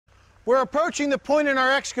we're approaching the point in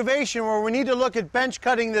our excavation where we need to look at bench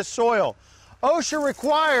cutting this soil. OSHA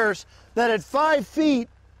requires that at 5 feet,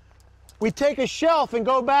 we take a shelf and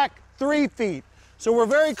go back 3 feet. So we're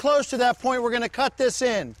very close to that point. We're going to cut this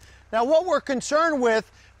in. Now what we're concerned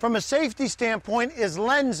with from a safety standpoint is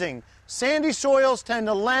lensing. Sandy soils tend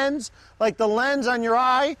to lens, like the lens on your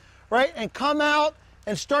eye, right, and come out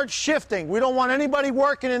and start shifting. We don't want anybody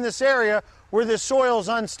working in this area where this soil is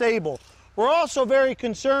unstable. We're also very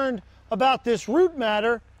concerned about this root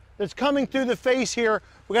matter that's coming through the face here.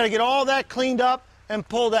 We got to get all that cleaned up and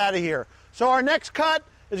pulled out of here. So our next cut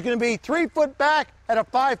is going to be 3 foot back at a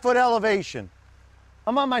 5 foot elevation.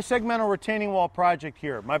 I'm on my segmental retaining wall project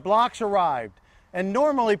here. My blocks arrived, and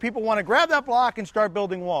normally people want to grab that block and start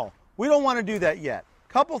building wall. We don't want to do that yet.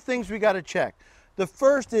 Couple things we got to check. The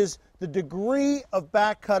first is the degree of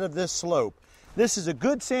back cut of this slope. This is a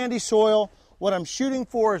good sandy soil. What I'm shooting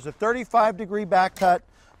for is a 35-degree back cut,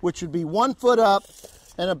 which would be 1 foot up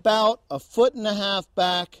and about 1.5 foot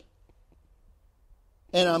back,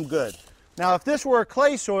 and I'm good. Now, if this were a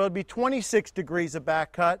clay soil, it'd be 26 degrees of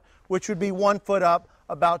back cut, which would be 1 foot up,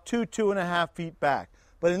 about 2.5 feet back.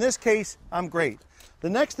 But in this case, I'm great. The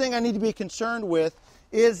next thing I need to be concerned with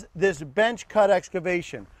is this bench cut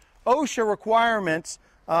excavation. OSHA requirements,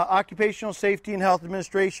 Occupational Safety and Health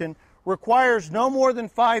Administration, requires no more than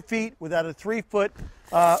 5 feet without a 3 foot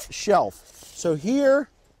shelf. So here,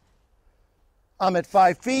 I'm at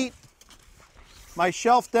 5 feet. My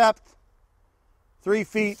shelf depth, 3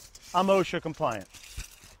 feet. I'm OSHA compliant.